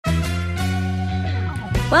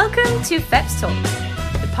Welcome to FEPS Talks,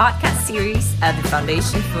 the podcast series of the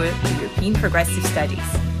Foundation for European Progressive Studies.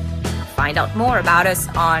 Find out more about us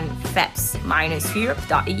on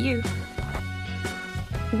feps-europe.eu.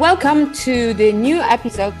 Welcome to the new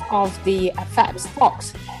episode of the FEPS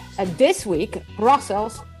Talks. This week,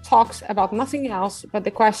 Brussels talks about nothing else but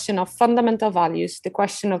the question of fundamental values, the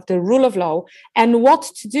question of the rule of law, and what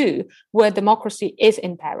to do where democracy is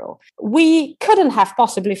in peril. We couldn't have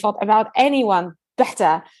possibly thought about anyone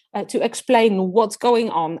better to explain what's going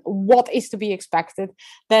on, what is to be expected,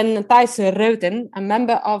 than Thijs Reuten, a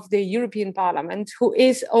member of the European Parliament, who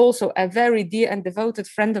is also a very dear and devoted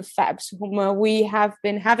friend of FEPS, whom we have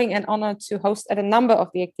been having an honor to host at a number of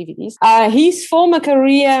the activities. His former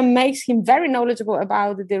career makes him very knowledgeable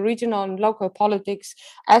about the regional and local politics,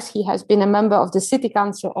 as he has been a member of the City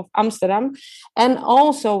Council of Amsterdam, and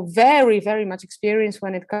also very, very much experience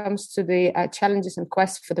when it comes to the challenges and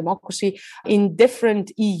quest for democracy in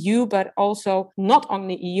different EU, but also not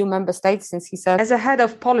only EU member states, since he served as a head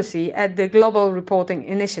of policy at the Global Reporting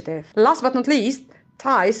Initiative. Last but not least,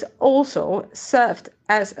 Thijs also served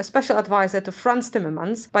as a special advisor to Frans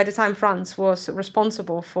Timmermans by the time Frans was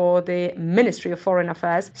responsible for the Ministry of Foreign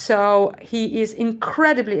Affairs. So he is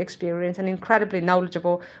incredibly experienced and incredibly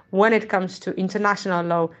knowledgeable when it comes to international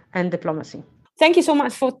law and diplomacy. Thank you so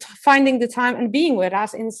much for finding the time and being with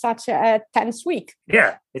us in such a tense week.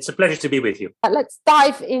 Yeah, it's a pleasure to be with you. Let's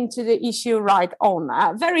dive into the issue right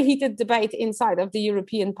on. Very heated debate inside of the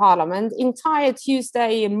European Parliament. Entire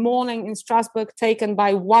Tuesday morning in Strasbourg taken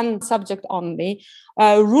by one subject only.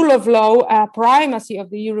 Rule of law, primacy of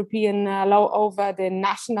the European law over the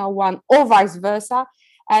national one or vice versa.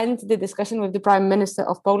 And the discussion with the Prime Minister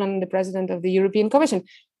of Poland and the President of the European Commission.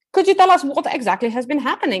 Could you tell us what exactly has been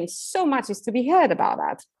happening? So much is to be heard about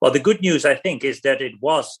that. Well, the good news, I think, is that it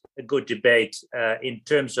was a good debate in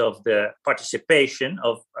terms of the participation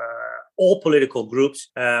of all political groups.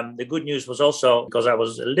 The good news was also, because I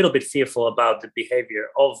was a little bit fearful about the behavior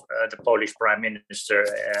of the Polish Prime Minister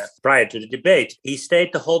prior to the debate, he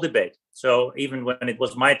stayed the whole debate. So even when it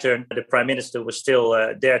was my turn, the Prime Minister was still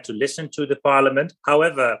there to listen to the Parliament.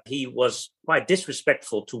 However, he was quite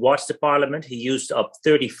disrespectful towards the Parliament. He used up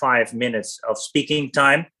 35 minutes of speaking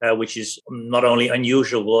time, which is not only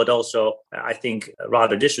unusual, but also, I think,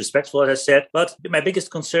 rather disrespectful, as I said. But my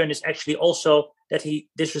biggest concern is actually also that he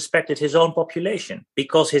disrespected his own population,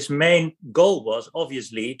 because his main goal was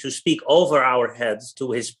obviously to speak over our heads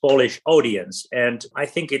to his Polish audience. And I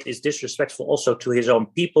think it is disrespectful also to his own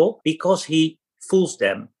people, because he fools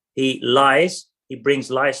them. He lies. He brings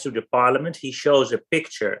lies to the Parliament. He shows a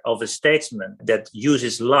picture of a statesman that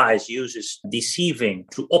uses lies, uses deceiving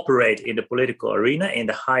to operate in the political arena, in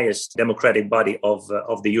the highest democratic body of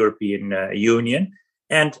the European Union.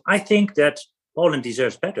 And I think that Poland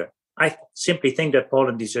deserves better. I simply think that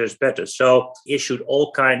Poland deserves better. So issued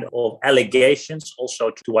all kind of allegations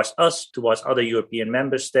also towards us, towards other European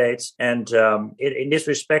member states. And in this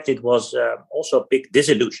respect, it was also a big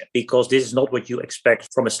disillusion, because this is not what you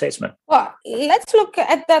expect from a statesman. Well, let's look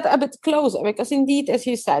at that a bit closer, because indeed, as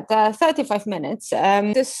you said, 35 minutes,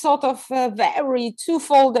 this sort of very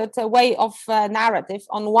two-folded way of narrative.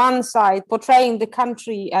 On one side, portraying the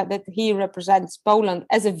country that he represents, Poland,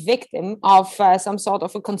 as a victim of some sort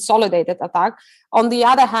of a consolidated attack. On the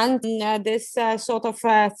other hand, this sort of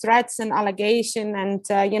threats and allegation and,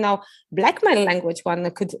 blackmail language, one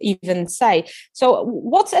could even say. So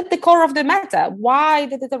what's at the core of the matter? Why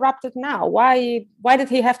did it erupt now? Why did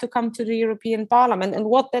he have to come to the European Parliament? And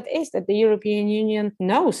what that is that the European Union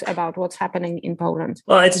knows about what's happening in Poland?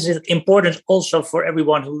 Well, it is important also for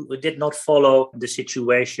everyone who did not follow the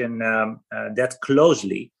situation that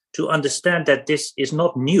closely to understand that this is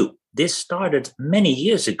not new. This started many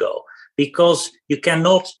years ago, because you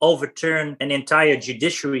cannot overturn an entire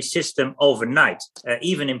judiciary system overnight,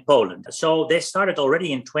 even in Poland. So they started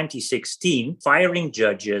already in 2016, firing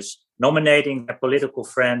judges, nominating their political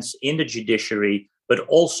friends in the judiciary, but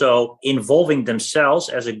also involving themselves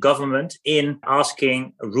as a government in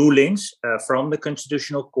asking rulings from the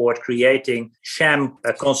Constitutional Court, creating sham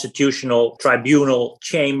constitutional tribunal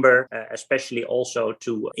chamber, especially also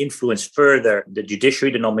to influence further the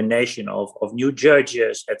judiciary, the nomination of new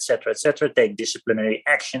judges, etc., take disciplinary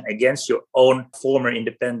action against your own former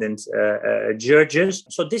independent judges.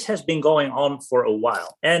 So this has been going on for a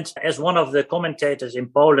while. And as one of the commentators in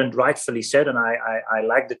Poland rightfully said, and I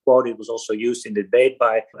like the quote, it was also used in the debate, made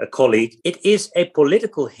by a colleague, it is a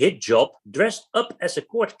political hit job dressed up as a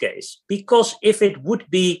court case. Because if it would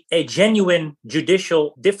be a genuine judicial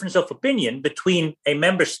difference of opinion between a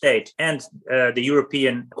member state and the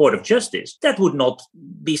European Court of Justice, that would not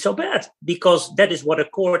be so bad, because that is what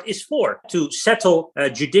a court is for, to settle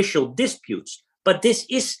judicial disputes. But this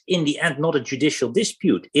is, in the end, not a judicial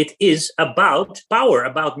dispute. It is about power,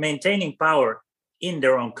 about maintaining power in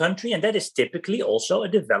their own country. And that is typically also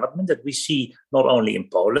a development that we see not only in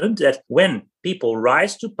Poland, that when people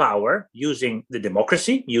rise to power using the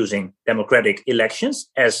democracy, using democratic elections,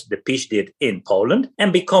 as the PiS did in Poland,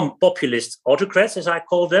 and become populist autocrats, as I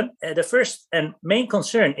call them, the first and main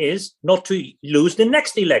concern is not to lose the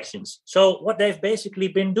next elections. So what they've basically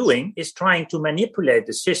been doing is trying to manipulate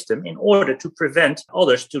the system in order to prevent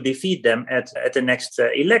others to defeat them at the next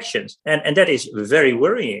elections. And that is very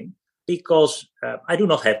worrying, because I do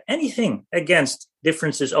not have anything against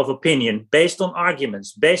differences of opinion based on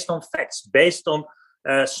arguments, based on facts, based on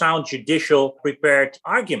sound judicial prepared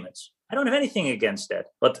arguments. I don't have anything against that.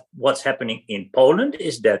 But what's happening in Poland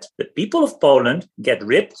is that the people of Poland get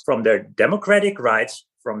ripped from their democratic rights,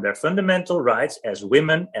 from their fundamental rights as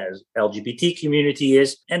women, as LGBT community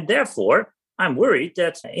is, and therefore I'm worried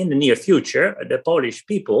that in the near future, the Polish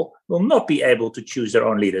people will not be able to choose their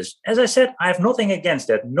own leaders. As I said, I have nothing against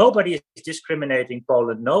that. Nobody is discriminating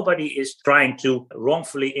Poland. Nobody is trying to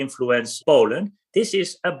wrongfully influence Poland. This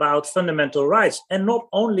is about fundamental rights, and not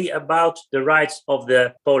only about the rights of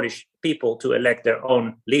the Polish people to elect their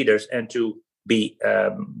own leaders and to be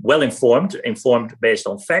well-informed, informed based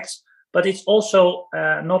on facts. But it's also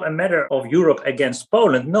not a matter of Europe against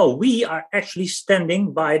Poland. No, we are actually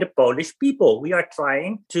standing by the Polish people. We are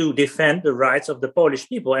trying to defend the rights of the Polish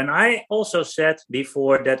people. And I also said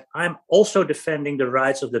before that I'm also defending the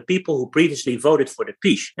rights of the people who previously voted for the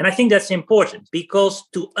PiS. And I think that's important, because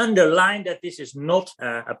to underline that this is not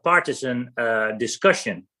a partisan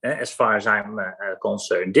discussion, as far as I'm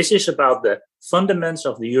concerned. This is about the fundamentals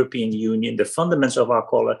of the European Union, the fundamentals of our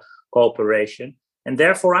cooperation. And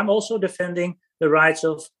therefore, I'm also defending the rights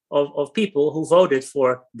of people who voted for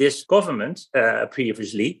this government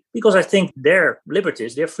previously, because I think their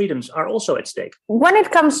liberties, their freedoms are also at stake. When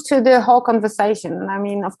it comes to the whole conversation, I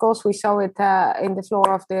mean, of course, we saw it in the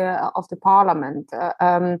floor of the parliament.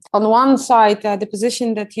 On one side, the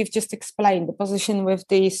position that you've just explained, the position with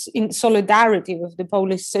this in solidarity with the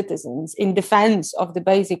Polish citizens in defense of the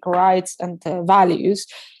basic rights and values,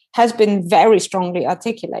 has been very strongly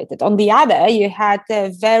articulated. On the other, you had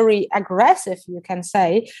very aggressive, you can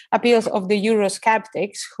say, appeals of the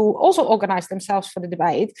Eurosceptics, who also organized themselves for the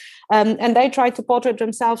debate, and they tried to portray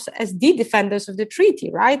themselves as the defenders of the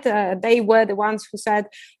treaty, right? They were the ones who said,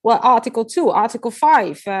 well, Article 2, Article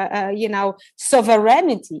 5,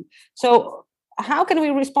 sovereignty. So how can we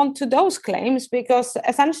respond to those claims? Because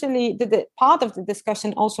essentially the part of the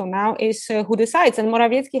discussion also now is who decides. And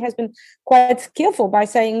Morawiecki has been quite skillful by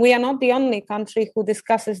saying we are not the only country who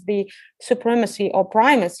discusses the supremacy or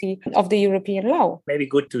primacy of the European law. Maybe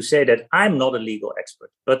good to say that I'm not a legal expert,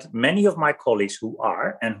 but many of my colleagues who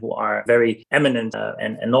are very eminent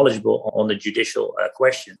and knowledgeable on the judicial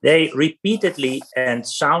question, they repeatedly and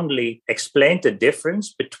soundly explained the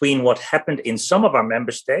difference between what happened in some of our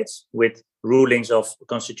member states with rulings of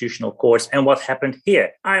constitutional courts and what happened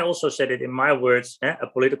here. I also said it in my words, a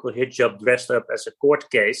political hit job dressed up as a court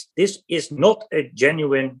case. This is not a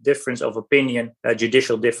genuine difference of opinion, a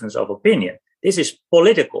judicial difference of opinion. This is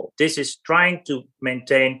political. This is trying to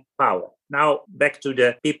maintain power. Now, back to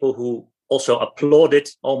the people who also applauded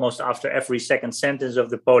almost after every second sentence of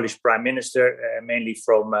the Polish prime minister, mainly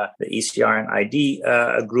from the ECR and ID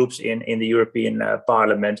groups in the European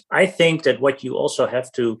Parliament. I think that what you also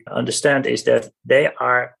have to understand is that they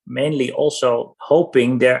are mainly also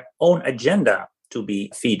hoping their own agenda to be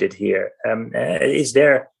feeded here. It's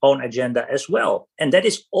their own agenda as well. And that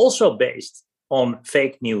is also based on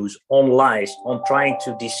fake news, on lies, on trying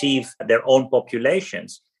to deceive their own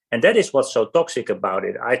populations. And that is what's so toxic about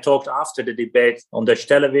it. I talked after the debate on Dutch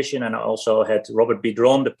television, and I also had Robert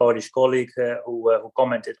Biedron, the Polish colleague, who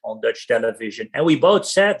commented on Dutch television. And we both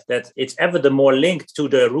said that it's ever the more linked to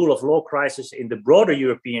the rule of law crisis in the broader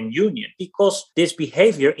European Union, because this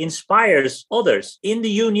behavior inspires others in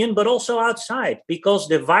the Union, but also outside, because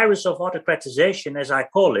the virus of autocratization, as I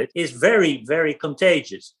call it, is very, very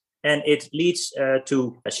contagious. And it leads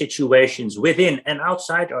to situations within and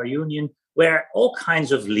outside our union where all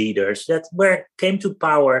kinds of leaders that came to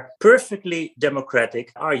power perfectly democratic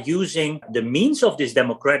are using the means of this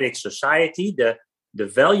democratic society, the the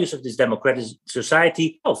values of this democratic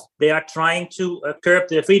society. They are trying to curb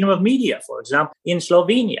the freedom of media, for example, in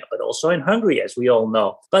Slovenia, but also in Hungary, as we all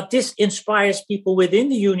know. But this inspires people within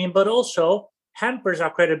the union, but also hampers our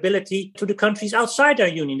credibility to the countries outside our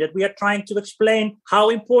union, that we are trying to explain how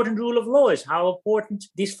important rule of law is, how important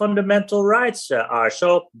these fundamental rights are.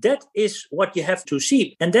 So that is what you have to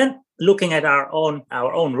see. And then looking at our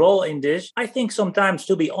own role in this, I think sometimes,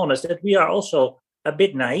 to be honest, that we are also a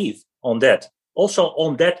bit naive on that. Also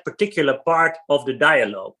on that particular part of the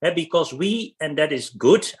dialogue, because and that is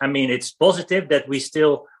good. I mean, it's positive that we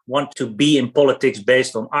still want to be in politics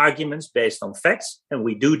based on arguments, based on facts, and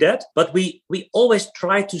we do that. But we always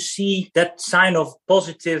try to see that sign of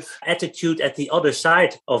positive attitude at the other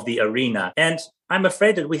side of the arena. And I'm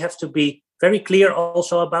afraid that we have to be very clear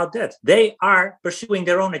also about that. They are pursuing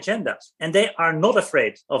their own agendas, and they are not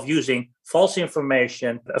afraid of using false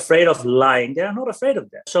information, afraid of lying. They are not afraid of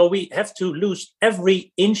that. So we have to lose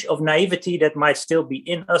every inch of naivety that might still be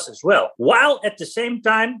in us as well, while at the same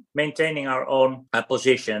time maintaining our own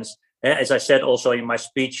positions. As I said also in my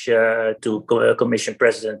speech to Commission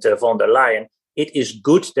President von der Leyen, it is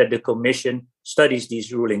good that the Commission studies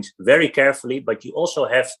these rulings very carefully, but you also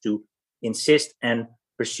have to insist and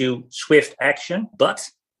pursue swift action, but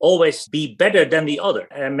always be better than the other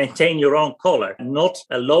and maintain your own color, not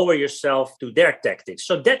lower yourself to their tactics.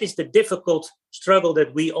 So that is the difficult struggle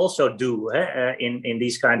that we also do in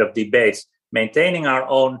these kind of debates, maintaining our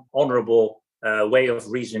own honorable way of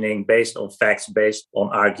reasoning based on facts, based on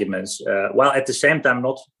arguments, while at the same time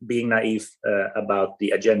not being naive about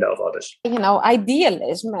the agenda of others.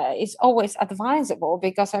 Idealism is always advisable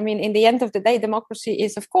because, in the end of the day, democracy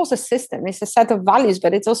is, of course, a system. It's a set of values,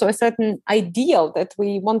 but it's also a certain ideal that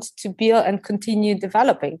we want to build and continue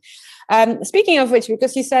developing. Speaking of which,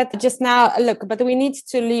 because you said just now, look, but we need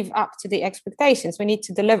to live up to the expectations. We need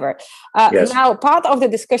to deliver. Yes. Now, part of the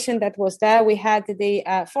discussion that was there, we had the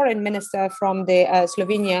foreign minister from the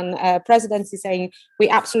Slovenian presidency saying we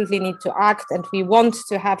absolutely need to act and we want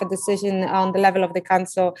to have a decision on the level of the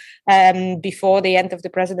council before the end of the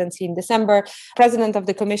presidency in December. President of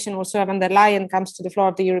the Commission, Ursula von der Leyen, comes to the floor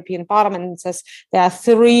of the European Parliament and says there are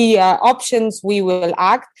three options, we will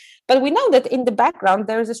act. But we know that in the background,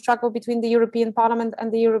 there is a struggle between the European Parliament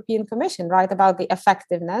and the European Commission, right, about the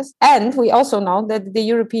effectiveness. And we also know that the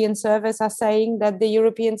European service are saying that the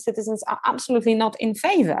European citizens are absolutely not in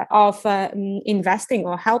favor of investing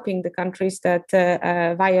or helping the countries that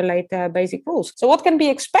violate basic rules. So what can be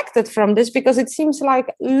expected from this? Because it seems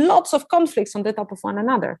like lots of conflicts on the top of one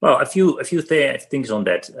another. Well, a few things on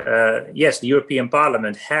that. Yes, the European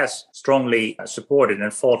Parliament has strongly supported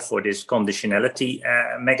and fought for this conditionality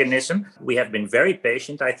mechanism. We have been very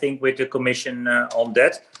patient, I think, with the Commission on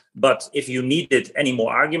that. But if you needed any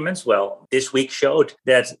more arguments, well, this week showed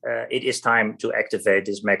that it is time to activate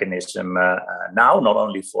this mechanism now, not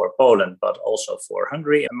only for Poland, but also for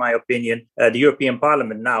Hungary, in my opinion. The European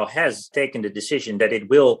Parliament now has taken the decision that it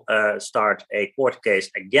will start a court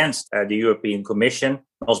case against the European Commission,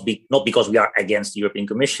 not because we are against the European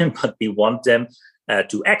Commission, but we want them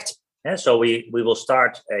to act. So we will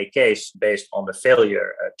start a case based on the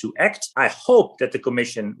failure to act. I hope that the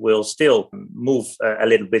Commission will still move a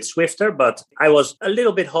little bit swifter, but I was a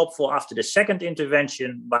little bit hopeful after the second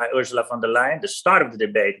intervention by Ursula von der Leyen. The start of the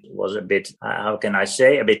debate was a bit, a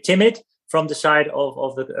bit timid from the side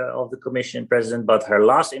of the Commission President, but her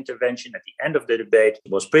last intervention at the end of the debate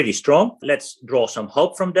was pretty strong. Let's draw some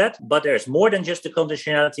hope from that. But there's more than just the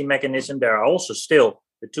conditionality mechanism. There are also still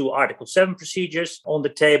the two Article 7 procedures on the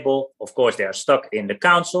table. Of course, they are stuck in the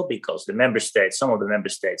Council because some of the member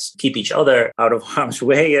states keep each other out of harm's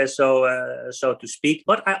way, so to speak.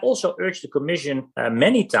 But I also urge the Commission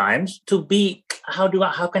many times to be,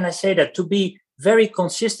 to be very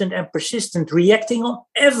consistent and persistent, reacting on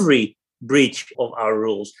every breach of our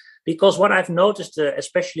rules. Because what I've noticed,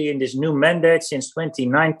 especially in this new mandate since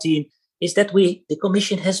 2019, is that the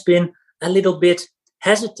Commission has been a little bit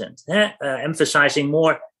hesitant, emphasizing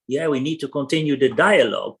more, we need to continue the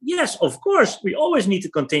dialogue. Yes, of course, we always need to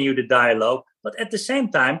continue the dialogue. But at the same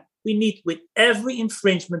time, we need, with every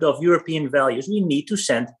infringement of European values, we need to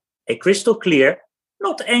send a crystal clear,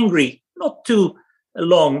 not angry, not too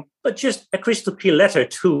long, but just a crystal clear letter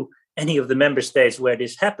to any of the member states where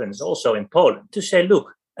this happens, also in Poland, to say,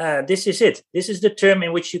 look, this is it. This is the term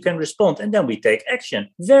in which you can respond. And then we take action.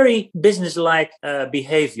 Very businesslike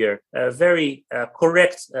behavior, very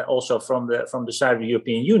correct also from the side of the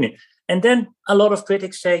European Union. And then a lot of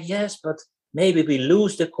critics say, yes, but maybe we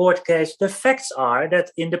lose the court case. The facts are that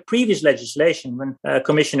in the previous legislation, when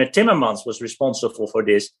Commissioner Timmermans was responsible for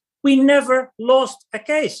this, we never lost a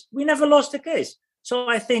case. So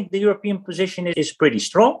I think the European position is pretty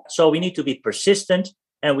strong. So we need to be persistent,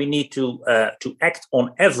 and we need to act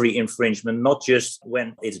on every infringement, not just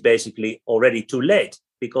when it's basically already too late.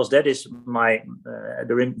 Because that is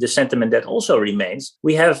the sentiment that also remains.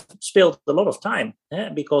 We have spilled a lot of time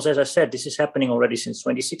because, as I said, this is happening already since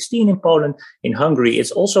 2016 in Poland. In Hungary,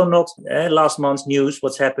 it's also not last month's news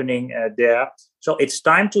what's happening there. So it's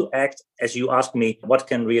time to act. As you asked me, what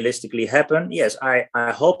can realistically happen? Yes, I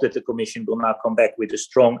hope that the Commission will now come back with a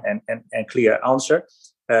strong and clear answer.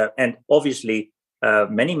 And obviously,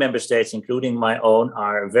 many member states, including my own,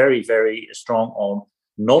 are very, very strong on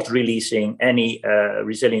not releasing any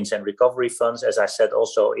resilience and recovery funds, as I said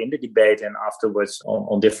also in the debate and afterwards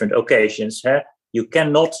on different occasions. You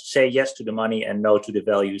cannot say yes to the money and no to the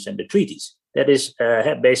values and the treaties. That is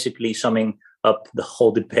basically summing up the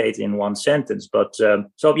whole debate in one sentence. But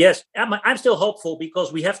so, yes, I'm still hopeful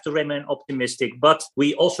because we have to remain optimistic, but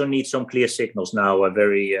we also need some clear signals now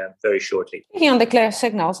very shortly. Speaking on the clear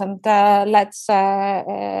signals, and let's,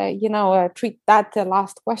 treat that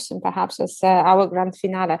last question perhaps as our grand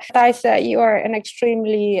finale. Thijs, you are an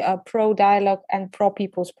extremely pro-dialogue and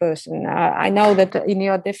pro-people's person. I know that in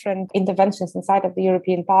your different interventions inside of the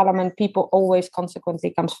European Parliament, people always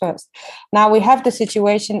consequently comes first. Now we have the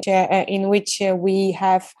situation in which we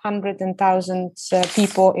have hundreds and thousands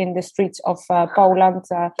people in the streets of Poland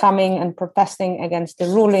coming and protesting against the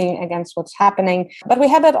ruling, against what's happening. But we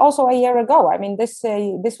had that also a year ago. I mean, this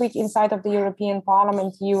week inside of the European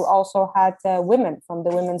Parliament, you also had women from the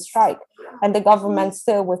women's strike, and the government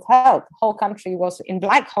still withheld. The whole country was in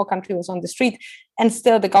black, whole country was on the street, and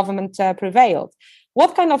still the government prevailed.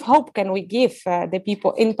 What kind of hope can we give the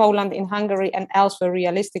people in Poland, in Hungary, and elsewhere,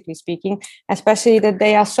 realistically speaking, especially that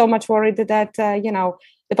they are so much worried that,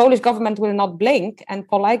 the Polish government will not blink and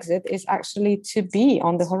Polexit is actually to be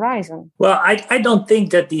on the horizon? Well, I don't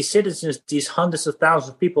think that these citizens, these hundreds of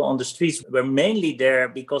thousands of people on the streets, were mainly there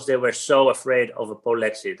because they were so afraid of a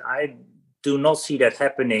Polexit. I do not see that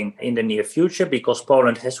happening in the near future because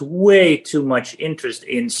Poland has way too much interest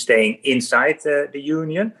in staying inside the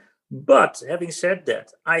Union. But having said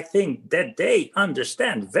that, I think that they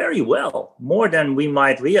understand very well, more than we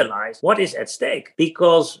might realize, what is at stake.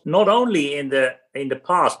 Because not only in the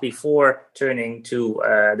past, before turning to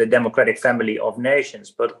the democratic family of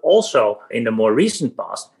nations, but also in the more recent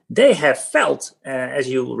past, they have felt, as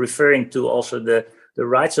you referring to also the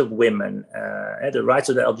rights of women, the rights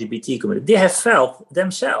of the LGBT community, they have felt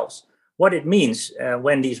themselves what it means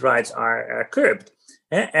when these rights are curbed.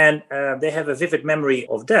 And they have a vivid memory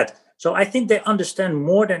of that. So I think they understand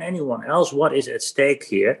more than anyone else what is at stake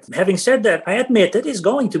here. Having said that, I admit that it's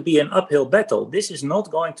going to be an uphill battle. This is not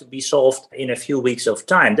going to be solved in a few weeks of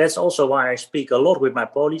time. That's also why I speak a lot with my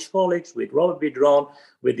Polish colleagues, with Robert Biedroń,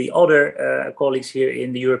 with the other colleagues here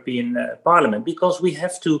in the European Parliament, because we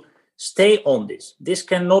have to stay on this. This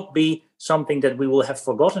cannot be something that we will have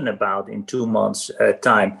forgotten about in 2 months'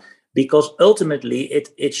 time. Because ultimately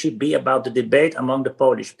it should be about the debate among the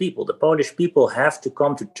Polish people. The Polish people have to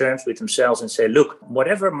come to terms with themselves and say, look,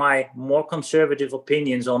 whatever my more conservative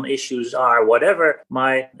opinions on issues are, whatever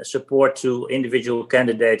my support to individual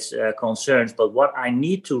candidates concerns, but what I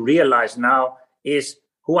need to realize now is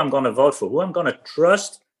who I'm going to vote for, who I'm going to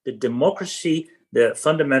trust the democracy, the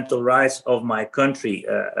fundamental rights of my country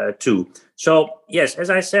to. So, yes, as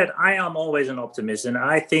I said, I am always an optimist, and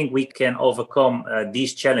I think we can overcome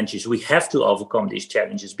these challenges. We have to overcome these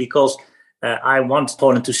challenges because I want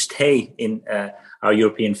Poland to stay in our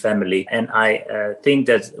European family. And I think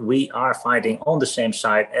that we are fighting on the same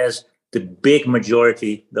side as the big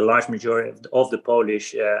majority, the large majority of the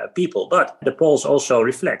Polish people. But the polls also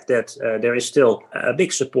reflect that there is still a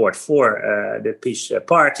big support for the PiS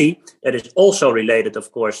party. That is also related,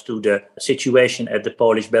 of course, to the situation at the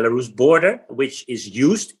Polish-Belarus border, which is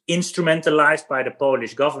instrumentalized by the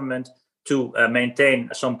Polish government to maintain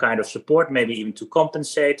some kind of support, maybe even to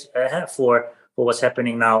compensate for what's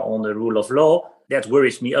happening now on the rule of law. That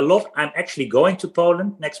worries me a lot. I'm actually going to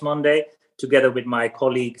Poland next Monday, together with my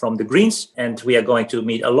colleague from the Greens, and we are going to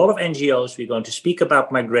meet a lot of NGOs. We're going to speak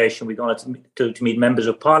about migration. We're going to meet members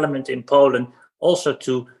of parliament in Poland, also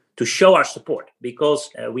to show our support, because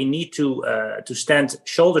we need to stand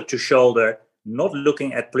shoulder to shoulder, not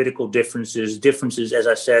looking at political differences, as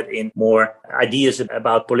I said, in more ideas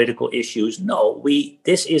about political issues. No,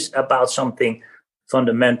 this is about something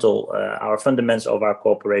fundamental, our fundamentals of our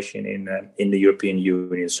cooperation in the European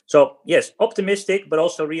Union. So yes, optimistic, but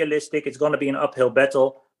also realistic. It's going to be an uphill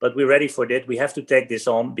battle, but we're ready for that. We have to take this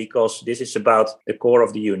on because this is about the core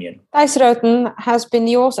of the union. Thijs Roeten has been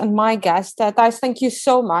yours and my guest. Thijs, thank you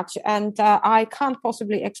so much. And I can't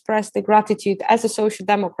possibly express the gratitude as a social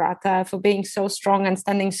democrat for being so strong and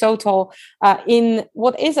standing so tall in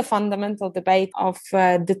what is a fundamental debate of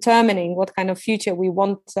determining what kind of future we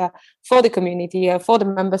want for the community, for the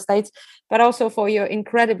member states, but also for your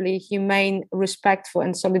incredibly humane, respectful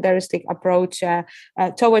and solidaristic approach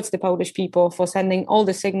towards the Polish people, for sending all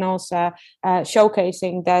the signals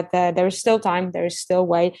showcasing that there is still time, there is still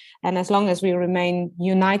way. And as long as we remain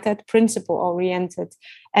united, principle-oriented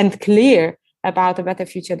and clear about a better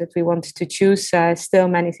future that we want to choose, still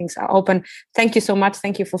many things are open. Thank you so much.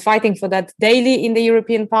 Thank you for fighting for that daily in the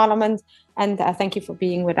European Parliament. And thank you for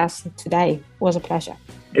being with us today. It was a pleasure.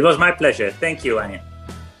 It was my pleasure. Thank you, Anja.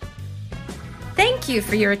 Thank you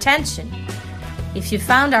for your attention. If you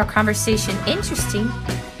found our conversation interesting,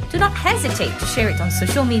 do not hesitate to share it on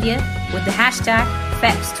social media with the hashtag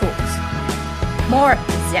FAPSTalks. More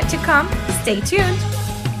is yet to come. Stay tuned.